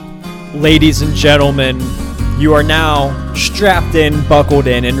Ladies and gentlemen, you are now strapped in, buckled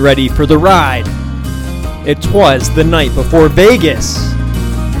in, and ready for the ride. It was the night before Vegas.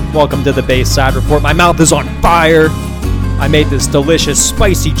 Welcome to the Bayside Report. My mouth is on fire. I made this delicious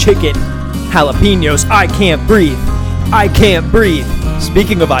spicy chicken, jalapenos. I can't breathe. I can't breathe.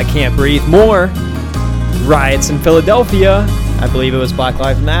 Speaking of I can't breathe, more riots in Philadelphia. I believe it was Black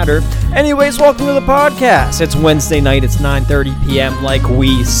Lives Matter. Anyways, welcome to the podcast. It's Wednesday night. It's 9:30 p.m. Like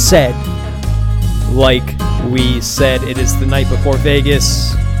we said, it is the night before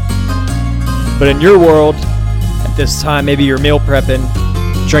Vegas. But in your world, at this time, maybe you're meal prepping,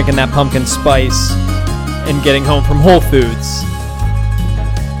 drinking that pumpkin spice, and getting home from Whole Foods.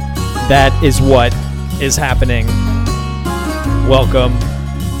 That is what is happening. Welcome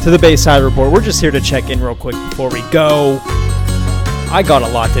to the Bayside Report. We're just here to check in real quick before we go. I got a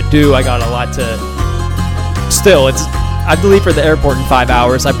lot to do. I have to leave for the airport in 5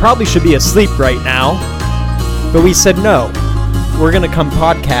 hours. I probably should be asleep right now. But we said no. We're going to come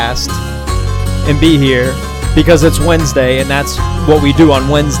podcast and be here because it's Wednesday, and that's what we do on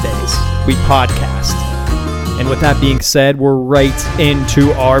Wednesdays. We podcast. And with that being said, we're right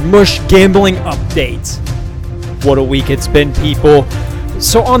into our Mush Gambling Update. What a week it's been, people.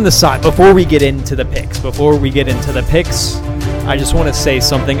 So on the side, before we get into the picks, I just want to say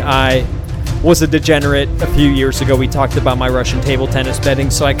something. I was a degenerate a few years ago. We talked about my Russian table tennis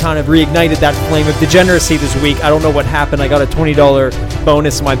betting, so I kind of reignited that flame of degeneracy this week. I don't know what happened. I got a $20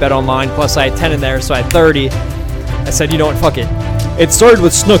 bonus in my bet online, plus I had 10 in there, so I had 30. I said, you know what, fuck it. It started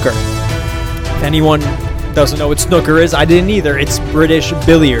with snooker. If anyone doesn't know what snooker is, I didn't either. It's British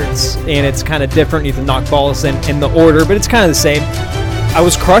billiards, and it's kind of different. You can knock balls in the order, but it's kind of the same. I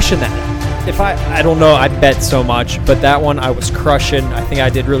was crushing that. I don't know, I bet so much, but that one I was crushing. I think I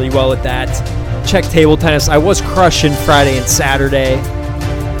did really well at that. Check table tennis, I was crushing Friday and Saturday.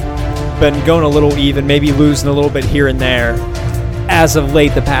 Been going a little even, maybe losing a little bit here and there as of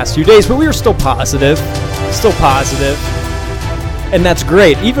late the past few days, but we were still positive. And that's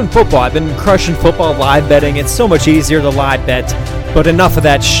great. Even football, I've been crushing football live betting. It's so much easier to live bet, but enough of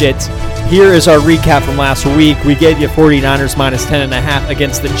that shit. Here is our recap from last week. We gave you 49ers minus 10.5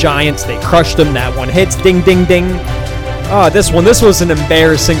 against the Giants. They crushed them. That one hits. Ding, ding, ding. This was an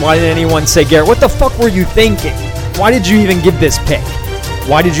embarrassing. Why didn't anyone say, Garrett, what the fuck were you thinking? Why did you even give this pick?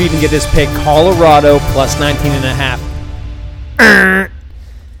 Colorado plus 19.5.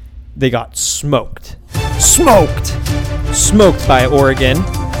 They got smoked. Smoked by Oregon.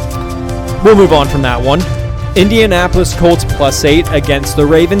 We'll move on from that one. Indianapolis Colts plus 8 against the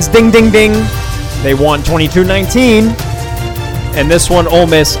Ravens. Ding, ding, ding. They won 22-19. And this one, Ole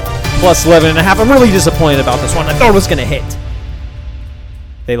Miss plus 11.5. I'm really disappointed about this one. I thought it was going to hit.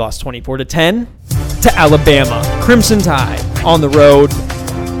 They lost 24-10 to Alabama. Crimson Tide on the road.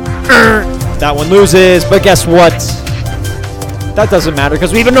 That one loses, but guess what? That doesn't matter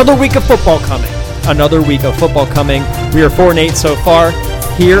because we have another week of football coming. We are 4-8 so far.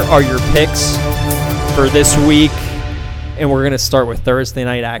 Here are your picks for this week, and we're going to start with Thursday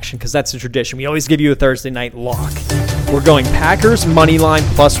night action because that's a tradition. We always give you a Thursday night lock. We're going Packers money line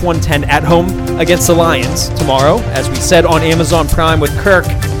plus 110 at home against the Lions tomorrow, as we said on Amazon Prime with Kirk.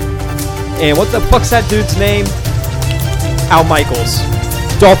 And what the fuck's that dude's name? Al Michaels.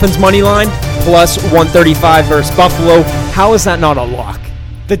 Dolphins money line plus 135 versus Buffalo. How is that not a lock?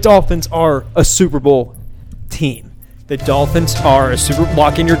 The Dolphins are a Super Bowl team. The Dolphins are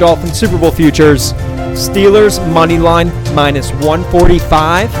lock in your Dolphins Super Bowl futures. Steelers money line minus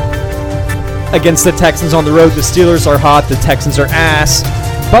 145 against the Texans on the road. The Steelers are hot. The Texans are ass.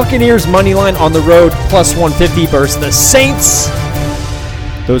 Buccaneers money line on the road plus 150 versus the Saints.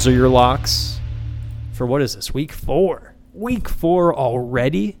 Those are your locks for what is this? Week 4. Week 4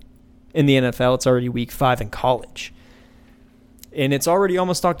 already in the NFL. It's already week 5 in college. And it's already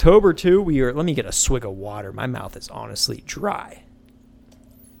almost October, too. Let me get a swig of water. My mouth is honestly dry.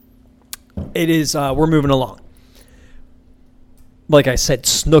 It is, we're moving along. Like I said,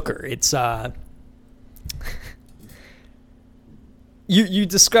 snooker. It's, you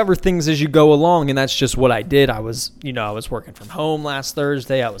discover things as you go along, and that's just what I did. I was working from home last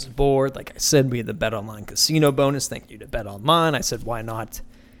Thursday. I was bored. Like I said, we had the Bet Online casino bonus. Thank you to Bet Online. I said, why not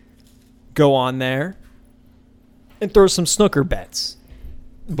go on there and throw some snooker bets.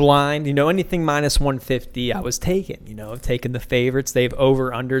 Blind, anything minus 150, I was taking. I've taken the favorites. They have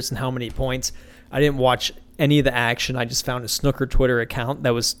over-unders and how many points. I didn't watch any of the action. I just found a snooker Twitter account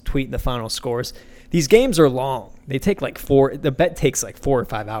that was tweeting the final scores. These games are long. They take the bet takes 4 or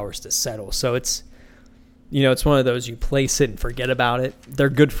 5 hours to settle. So it's one of those you place it and forget about it. They're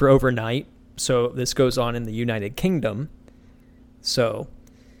good for overnight. So this goes on in the United Kingdom. So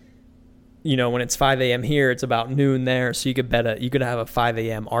when it's 5 a.m. here, it's about noon there. So you could have a 5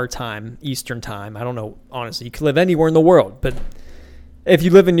 a.m. our time, Eastern time. I don't know, honestly. You could live anywhere in the world, but if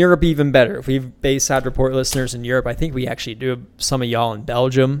you live in Europe, even better. If we have Bayside Report listeners in Europe, I think we actually do have some of y'all in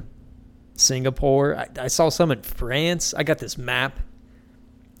Belgium, Singapore. I saw some in France. I got this map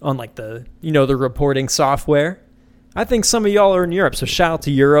on like the reporting software. I think some of y'all are in Europe. So shout out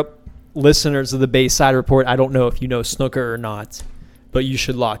to Europe, listeners of the Bayside Report. I don't know if you know snooker or not, but you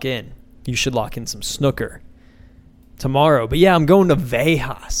should lock in. You should lock in some snooker tomorrow. But yeah, I'm going to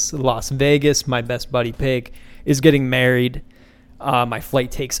Vegas, Las Vegas. My best buddy Pig is getting married. My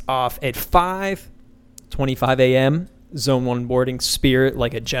flight takes off at 5:25 a.m. Zone 1 boarding, Spirit,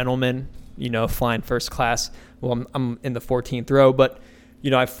 like a gentleman, flying first class. Well, I'm in the 14th row, but,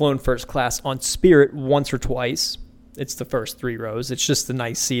 I've flown first class on Spirit once or twice. It's the first 3 rows. It's just a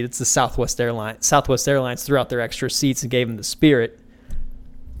nice seat. It's the Southwest Airlines. Southwest Airlines threw out their extra seats and gave them the Spirit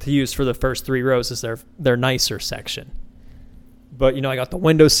to use for the first 3 rows as their nicer section. But, I got the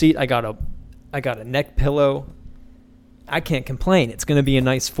window seat. I got a neck pillow. I can't complain. It's going to be a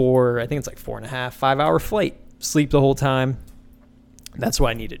nice 4.5, 5 hour flight. Sleep the whole time. That's what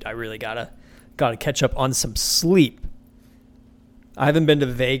I needed. I really gotta catch up on some sleep. I haven't been to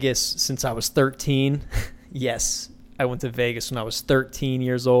Vegas since I was 13. Yes, I went to Vegas when I was 13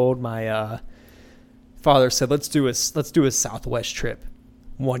 years old. My father said, let's do a Southwest trip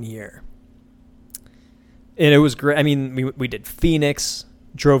 1 year. And it was great. I mean, we did Phoenix,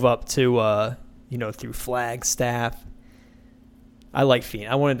 drove up to, through Flagstaff. I like Phoenix.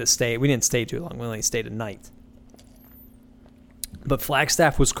 I wanted to stay. We didn't stay too long. We only stayed a night. But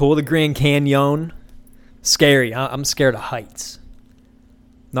Flagstaff was cool. The Grand Canyon, scary. I'm scared of heights.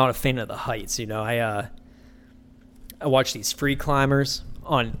 Not a fan of the heights. I watch these free climbers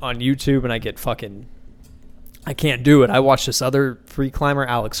on YouTube, and I can't do it. I watched this other free climber,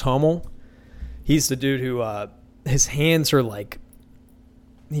 Alex Homel. He's the dude who his hands are like,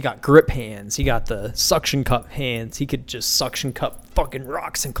 he got grip hands. He got the suction cup hands. He could just suction cup fucking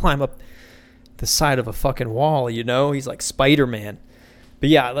rocks and climb up the side of a fucking wall, He's like Spider-Man. But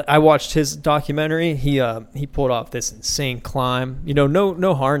yeah, I watched his documentary. He pulled off this insane climb.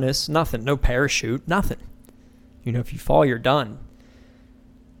 No harness, nothing. No parachute, nothing. If you fall, you're done.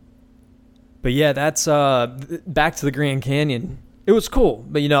 But yeah, that's back to the Grand Canyon. It was cool,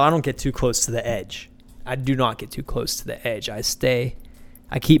 but I don't get too close to the edge. I do not get too close to the edge. I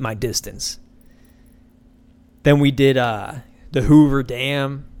keep my distance. Then we did the Hoover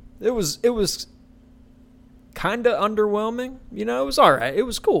Dam. It was kind of underwhelming. It was all right. It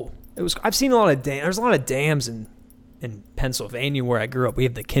was cool. I've seen a lot of dams. There's a lot of dams in Pennsylvania where I grew up. We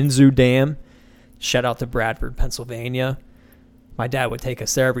have the Kinzua Dam. Shout out to Bradford, Pennsylvania. My dad would take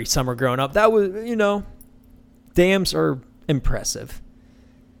us there every summer growing up. That was, dams are impressive.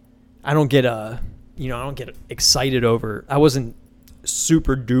 I don't get excited over. I wasn't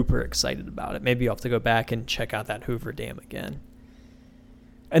super duper excited about it. Maybe I'll have to go back and check out that Hoover Dam again.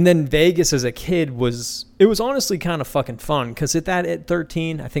 And then Vegas as a kid it was honestly kind of fucking fun because at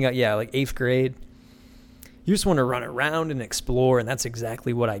 13, I think, like 8th grade, you just want to run around and explore, and that's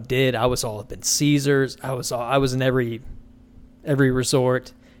exactly what I did. I was all up in Caesars. I was in every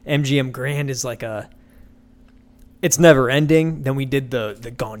resort. MGM Grand is like it's never ending. Then we did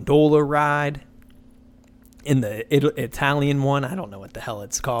the gondola ride in the Italian one. I don't know what the hell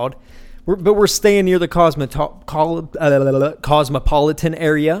it's called. But we're staying near the cosmopolitan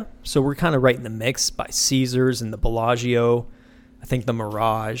area, so we're kind of right in the mix by Caesars and the Bellagio. I think the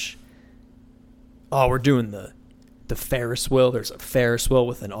Mirage. Oh, we're doing the Ferris wheel. There's a Ferris wheel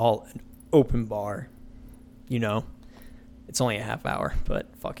with an open bar. It's only a half hour,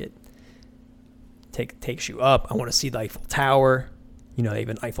 but fuck it. Takes you up. I want to see the Eiffel Tower. They have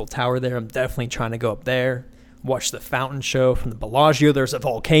an Eiffel Tower there. I'm definitely trying to go up there. Watch the fountain show from the Bellagio. There's a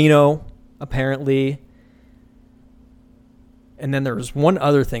volcano, apparently. And then there was one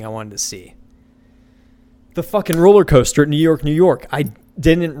other thing I wanted to see. The fucking roller coaster at New York, New York. I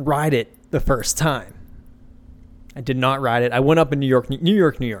didn't ride it the first time. I did not ride it. I went up in New York. New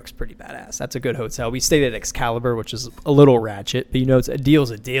York's pretty badass. That's a good hotel. We stayed at Excalibur, which is a little ratchet. But, it's a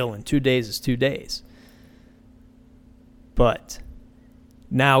deal's a deal, and 2 days is 2 days. But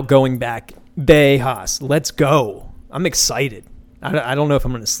now going back, Vegas, let's go. I'm excited. I don't know if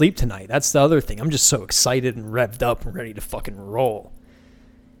I'm going to sleep tonight. That's the other thing. I'm just so excited and revved up and ready to fucking roll.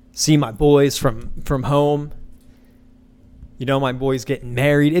 See my boys from home. My boys getting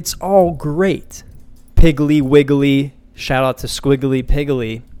married. It's all great. Piggly Wiggly. Shout out to Squiggly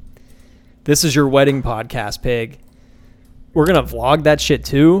Piggly. This is your wedding podcast, Pig. We're going to vlog that shit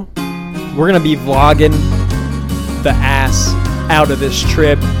too. We're going to be vlogging the ass out of this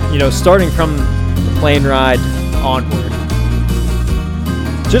trip, starting from the plane ride onward.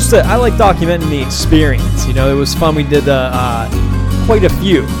 I like documenting the experience. It was fun. We did quite a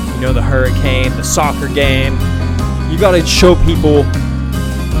few. The hurricane, the soccer game. You got to show people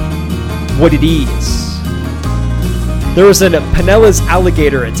what it is. There was a Pinellas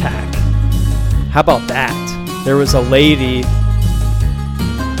alligator attack. How about that? There was a lady.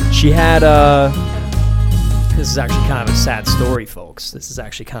 She had this is actually kind of a sad story, folks. This is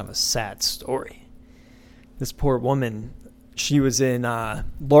actually kind of a sad story. This poor woman, she was in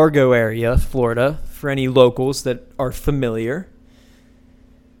Largo area, Florida, for any locals that are familiar.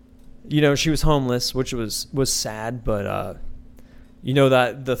 She was homeless, which was sad, but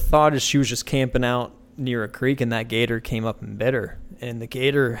that the thought is she was just camping out near a creek and that gator came up and bit her. And the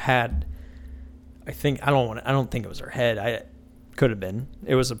gator had, I don't think it was her head. Could have been.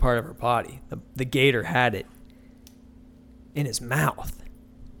 It was a part of her body. The gator had it in his mouth.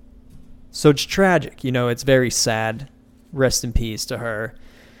 So it's tragic. It's very sad. Rest in peace to her.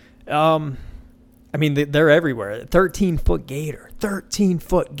 They're everywhere. 13-foot gator.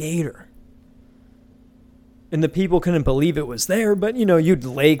 13-foot gator. And the people couldn't believe it was there, but, you'd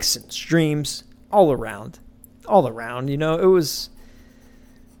lakes and streams all around. All around, it was,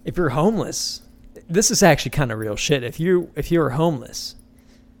 if you're homeless, this is actually kind of real shit. If you're homeless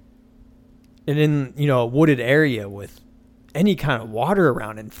and in, a wooded area with any kind of water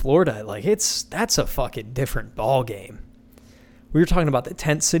around in Florida, that's a fucking different ball game. We were talking about the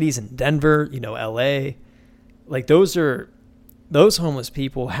tent cities in Denver, LA. Those homeless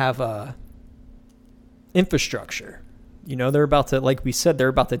people have a infrastructure. They're about to, like we said, they're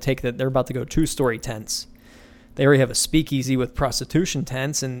about to go 2-story tents. They already have a speakeasy with prostitution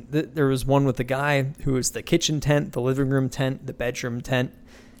tents, and there was one with the guy who was the kitchen tent, the living room tent, the bedroom tent.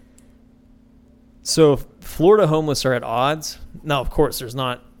 So Florida homeless are at odds. Now, of course, I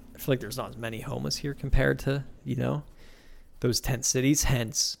feel like there's not as many homeless here compared to, those tent cities,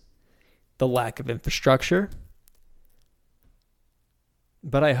 hence the lack of infrastructure.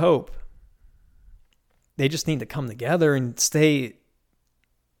 But I hope they just need to come together and stay.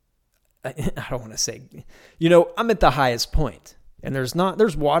 I don't want to say, I'm at the highest point and there's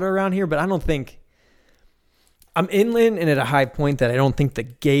water around here, but I don't think I'm inland and at a high point that I don't think the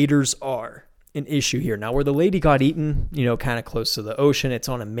gators are an issue here. Now, where the lady got eaten, kind of close to the ocean, it's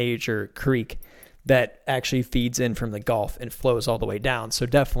on a major creek that actually feeds in from the Gulf and flows all the way down. So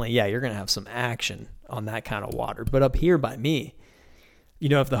definitely, yeah, you're going to have some action on that kind of water. But up here by me,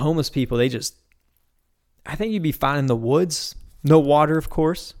 if the homeless people, I think you'd be fine in the woods. No water, of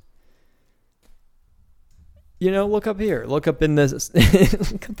course. Look up here. Look up in this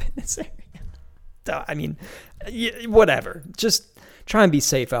area. Whatever. Just try and be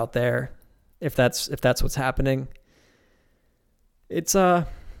safe out there if that's what's happening. It's the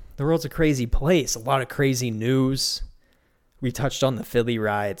world's a crazy place. A lot of crazy news. We touched on the Philly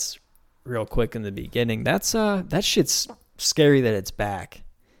riots real quick in the beginning. That shit's scary that it's back.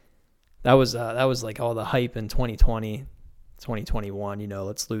 That was like all the hype in 2020, 2021,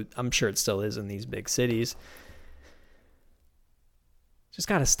 let's loot. I'm sure it still is in these big cities. Just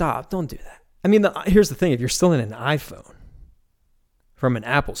got to stop. Don't do that. Here's the thing. If you're still in an iPhone from an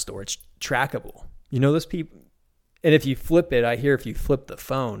Apple store, it's trackable. Those people, and if you flip it, if you flip the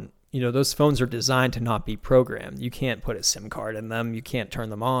phone, those phones are designed to not be programmed. You can't put a SIM card in them. You can't turn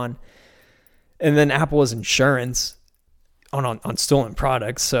them on. And then Apple has insurance on stolen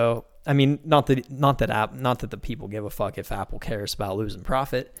products. So, not that the people give a fuck if Apple cares about losing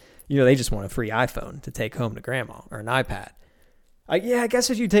profit. They just want a free iPhone to take home to grandma or an iPad. I guess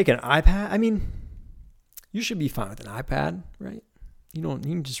if you take an iPad, you should be fine with an iPad, right? You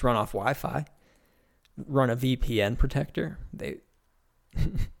can just run off Wi-Fi, run a VPN protector.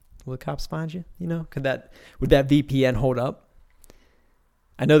 Will the cops find you? Would that VPN hold up?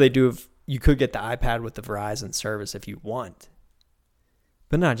 I know they do. You could get the iPad with the Verizon service if you want,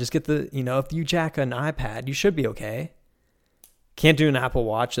 but no, just get the. If you jack an iPad, you should be okay. Can't do an Apple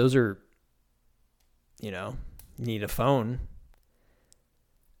Watch. Those are, you need a phone.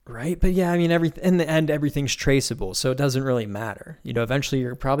 Right? But yeah, in the end, everything's traceable, so it doesn't really matter. Eventually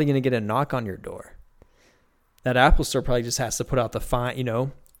you're probably going to get a knock on your door. That Apple store probably just has to put out the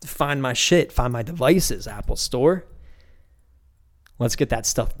find my shit, find my devices, Apple store. Let's get that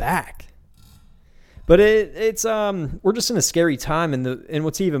stuff back. But it's we're just in a scary time, and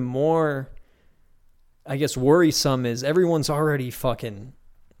what's even more, I guess, worrisome is everyone's already fucking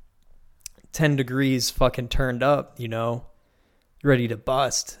 10 degrees fucking turned up, ready to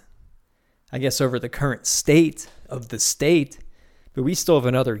bust, I guess, over the current state of the state. But we still have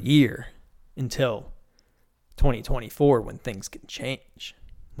another year until 2024 when things can change,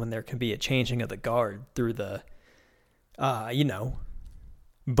 when there can be a changing of the guard through the,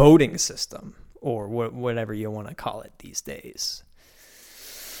 voting system or whatever you want to call it these days.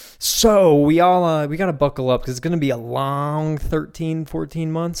 So we got to buckle up because it's going to be a long 13,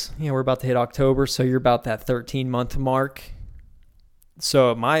 14 months. We're about to hit October, so you're about that 13-month mark.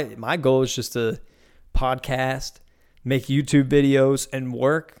 So my goal is just to podcast, make YouTube videos, and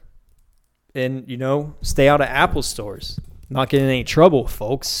work. And, stay out of Apple stores. Not get in any trouble,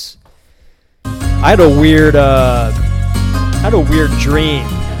 folks. I had a weird dream.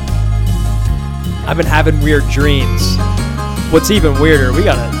 I've been having weird dreams. What's even weirder, we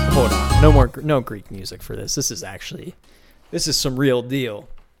gotta, hold on. No Greek music for this. This is some real deal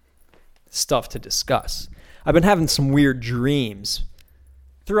stuff to discuss. I've been having some weird dreams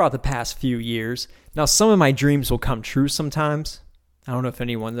throughout the past few years. Now, some of my dreams will come true sometimes. I don't know if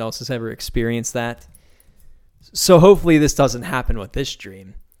anyone else has ever experienced that. So hopefully this doesn't happen with this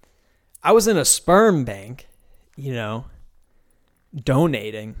dream. I was in a sperm bank,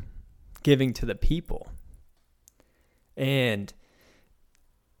 donating, giving to the people. And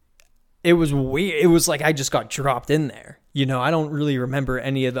it was weird. It was like I just got dropped in there. I don't really remember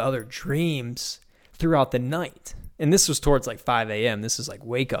any of the other dreams throughout the night. And this was towards like 5 a.m. This is like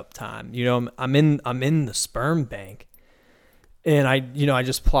wake up time. I'm in the sperm bank. And I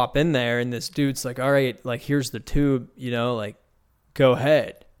just plop in there, and this dude's like, all right, like, here's the tube, like, go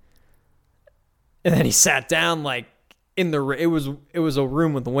ahead. And then he sat down, like, it was a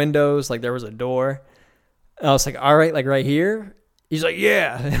room with windows, like, there was a door. And I was like, all right, like, right here? He's like,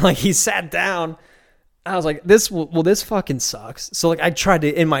 yeah. And, like, he sat down. I was like, this fucking sucks. So, like,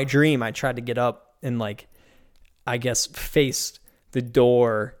 in my dream, I tried to get up and, like, I guess face the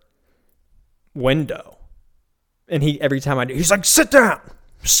door window. And every time I do, he's like, sit down,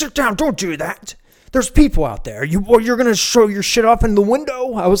 don't do that. There's people out there. You're going to show your shit up in the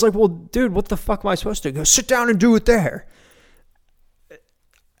window? I was like, well, dude, what the fuck am I supposed to do? Go sit down and do it there.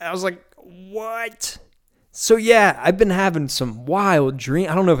 I was like, what? So yeah, I've been having some wild dreams.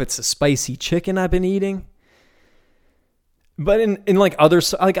 I don't know if it's a spicy chicken I've been eating. But in like other,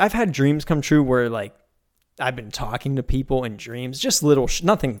 like I've had dreams come true where like I've been talking to people in dreams, just little,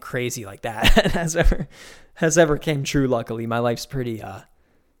 nothing crazy like that has ever came true. Luckily, my life's pretty,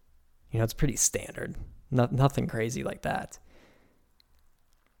 it's pretty standard. Nothing crazy like that.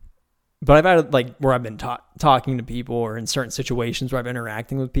 But I've had like where I've been talking to people or in certain situations where I'm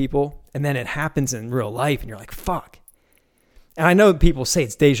interacting with people, and then it happens in real life, and you're like, fuck. And I know people say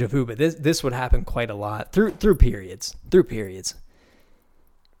it's deja vu, but this would happen quite a lot through periods.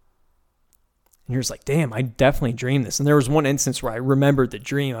 And you're just like, damn, I definitely dreamed this. And there was one instance where I remembered the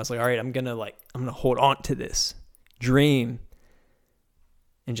dream. I was like, all right, I'm going to hold on to this dream.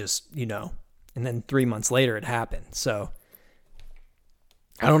 And just, and then 3 months later it happened. So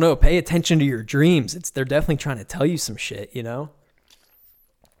I don't know, pay attention to your dreams. They're definitely trying to tell you some shit,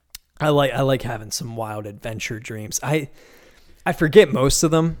 I like having some wild adventure dreams. I forget most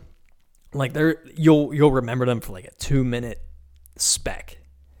of them. Like you'll remember them for like a 2-minute spec.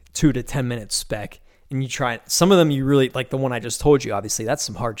 2 to 10 minute spec, and you try it. Some of them you really like. The one I just told you, obviously that's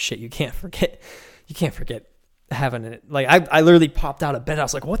some hard shit you can't forget having it. Like I literally popped out of bed. I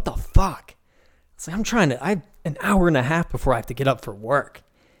was like, what the fuck? It's like I have an hour and a half before I have to get up for work.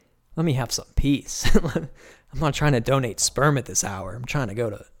 Let me have some peace. I'm not trying to donate sperm at this hour. I'm trying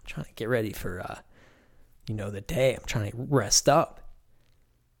to get ready for the day. I'm trying to rest up.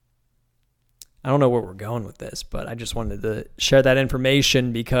 I don't know where we're going with this, but I just wanted to share that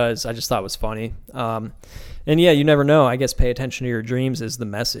information because I just thought it was funny. And yeah, you never know. I guess pay attention to your dreams is the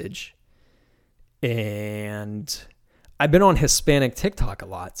message. And I've been on Hispanic TikTok a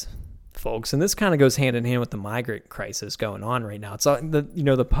lot, folks, and this kind of goes hand in hand with the migrant crisis going on right now. It's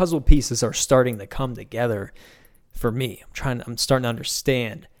the puzzle pieces are starting to come together for me. I'm starting to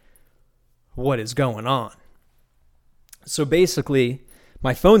understand what is going on. So basically,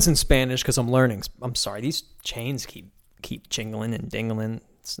 my phone's in Spanish because I'm learning. I'm sorry, these chains keep jingling and dingling.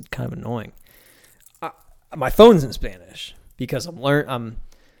 It's kind of annoying. My phone's in Spanish because I'm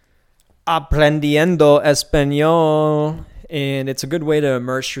aprendiendo español, and it's a good way to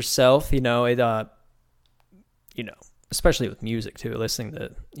immerse yourself. Especially with music too, listening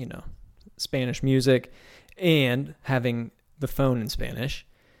to Spanish music and having the phone in Spanish.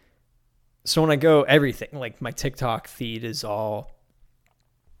 So when I go, everything like my TikTok feed is all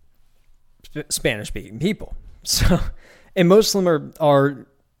Spanish-speaking people. So, and most of them are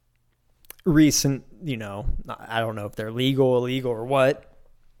recent, I don't know if they're legal, illegal, or what.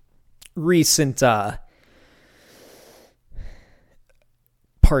 Recent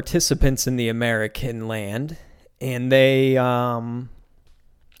participants in the American land, and they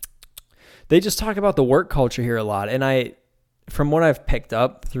just talk about the work culture here a lot. And from what I've picked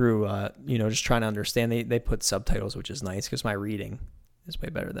up through, just trying to understand, they put subtitles, which is nice because my reading is way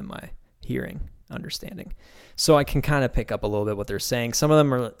better than my hearing understanding. So I can kind of pick up a little bit what they're saying. Some of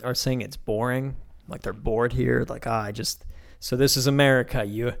them are saying it's boring, like they're bored here. Like, so this is America.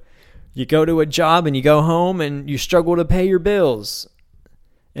 You go to a job and you go home and you struggle to pay your bills.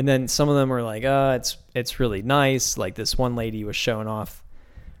 And then some of them are like, it's really nice. Like this one lady was showing off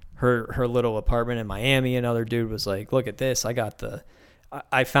her little apartment in Miami. Another dude was like, look at this.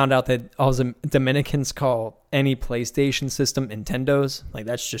 I found out that all the Dominicans call any PlayStation system Nintendos. Like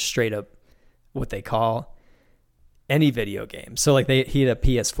that's just straight up what they call any video game. So like he had a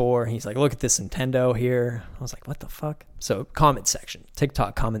PS4. He's like, look at this Nintendo here. I was like, what the fuck? So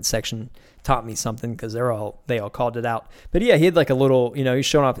TikTok comment section taught me something because they all called it out. But yeah, he had like a little, he's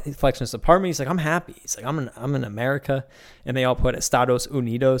showing off, flexing his apartment. He's like, I'm happy. He's like, I'm in America. And they all put Estados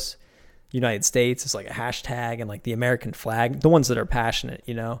Unidos, United States. It's like a hashtag and like the American flag, the ones that are passionate,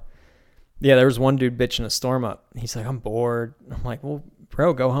 Yeah, there was one dude bitching a storm up. He's like, I'm bored. I'm like, well,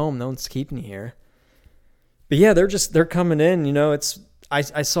 bro, go home. No one's keeping you here. But yeah, they're coming in, I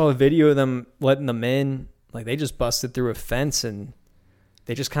saw a video of them letting them in. Like they just busted through a fence and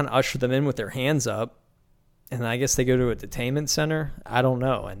they just kind of usher them in with their hands up. And I guess they go to a detainment center. I don't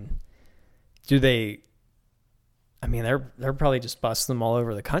know. And they're probably just busting them all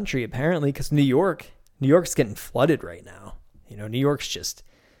over the country apparently, because New York's getting flooded right now. New York's just,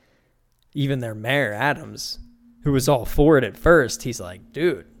 even their mayor Adams, who was all for it at first, he's like,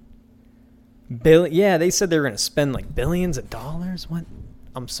 dude, they said they were going to spend like billions of dollars. What?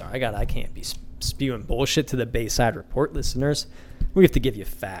 I'm sorry, I can't be spewing bullshit to the Bayside Report listeners. We have to give you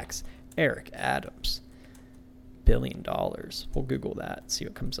facts. Eric Adams, $1 billion. We'll Google that, see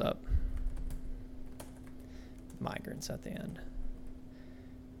what comes up. Migrants at the end.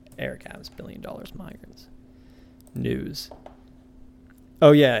 Eric Adams, $1 billion migrants. News.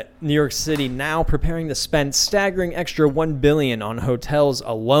 Oh yeah, New York City now preparing to spend staggering extra $1 billion on hotels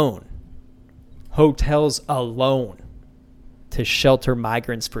alone. Hotels alone to shelter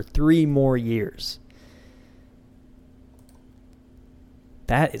migrants for 3 more years.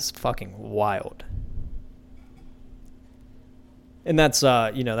 That is fucking wild. And that's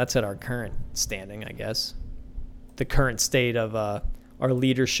that's at our current standing, I guess. The current state of our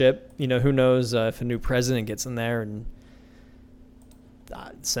leadership. Who knows if a new president gets in there and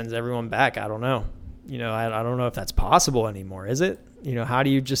sends everyone back. I don't know. I don't know if that's possible anymore, is it? How do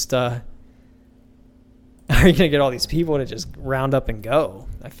you just are you going to get all these people to just round up and go?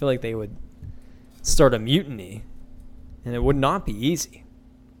 I feel like they would start a mutiny, and it would not be easy.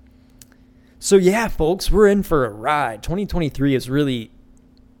 So yeah, folks, we're in for a ride. 2023 is really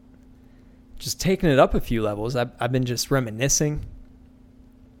just taking it up a few levels. I've been just reminiscing.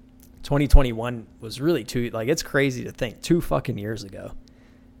 2021 was really it's crazy to think 2 fucking years ago.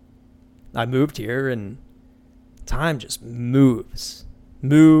 I moved here and time just moves.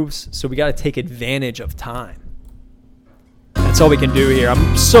 So we got to take advantage of time. That's all we can do here.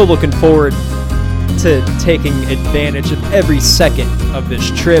 I'm so looking forward to taking advantage of every second of this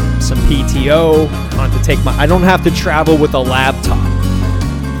trip. Some PTO. I don't have to travel with a laptop.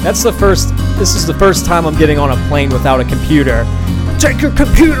 This is the first time I'm getting on a plane without a computer. Take your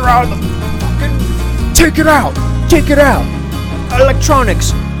computer out of the fucking... Take it out.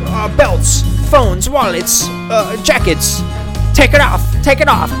 Electronics, belts, phones, wallets, jackets. Take it off.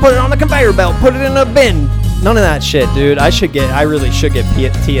 Put it on the conveyor belt. Put it in a bin. None of that shit, dude. I really should get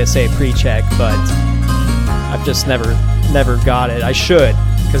TSA pre-check, but I've just never got it. I should,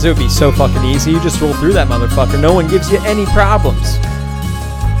 because it would be so fucking easy. You just roll through that motherfucker. No one gives you any problems.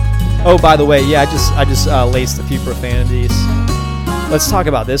 Oh, by the way, yeah, I just laced a few profanities. Let's talk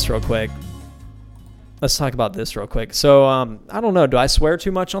about this real quick. So, I don't know. Do I swear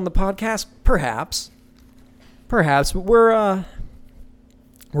too much on the podcast? Perhaps, but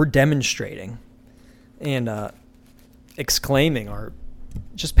we're demonstrating and exclaiming our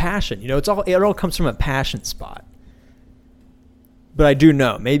just passion. It all comes from a passion spot. But I do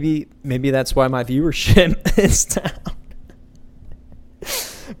know maybe that's why my viewership is down.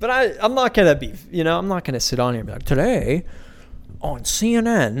 But I'm not gonna be, I'm not gonna sit on here and be like, today on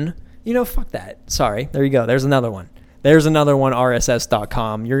CNN. Fuck that. Sorry. There you go. There's another one.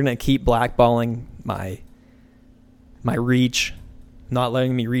 RSS.com. You're gonna keep blackballing my reach, not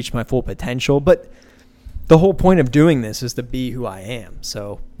letting me reach my full potential. But the whole point of doing this is to be who I am.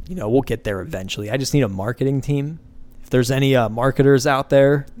 So, we'll get there eventually. I just need a marketing team. If there's any marketers out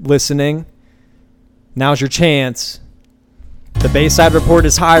there listening, now's your chance. The Bayside Report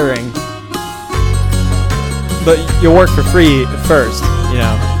is hiring, but you'll work for free at first, you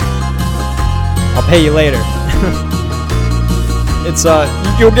know. I'll pay you later. It's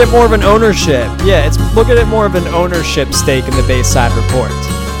you'll get more of an ownership. Yeah, look at it more of an ownership stake in the Bayside Report.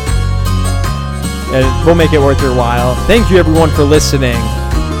 And we'll make it worth your while. Thank you everyone for listening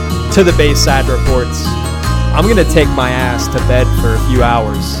to the Bayside Reports. I'm gonna take my ass to bed for a few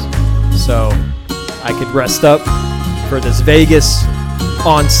hours so I could rest up for this Vegas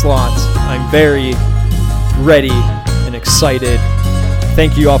onslaught. I'm very ready and excited.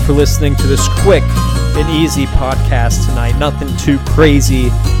 Thank you all for listening to this quick and easy podcast tonight. Nothing too crazy,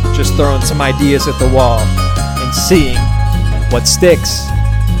 just throwing some ideas at the wall and seeing what sticks.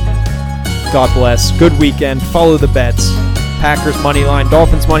 God bless. Good weekend. Follow the bets. Packers money line,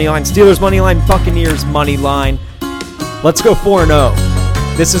 Dolphins money line, Steelers money line, Buccaneers money line. Let's go 4-0.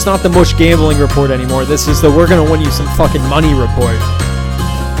 This is not the Mush Gambling Report anymore. This is the we're going to win you some fucking money report.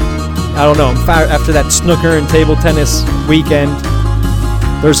 I don't know. After that snooker and table tennis weekend,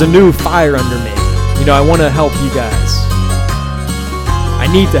 there's a new fire under me. You know, I want to help you guys. I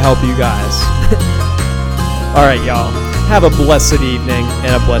need to help you guys. All right, y'all. Have a blessed evening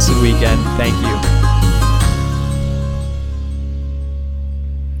and a blessed weekend. Thank you.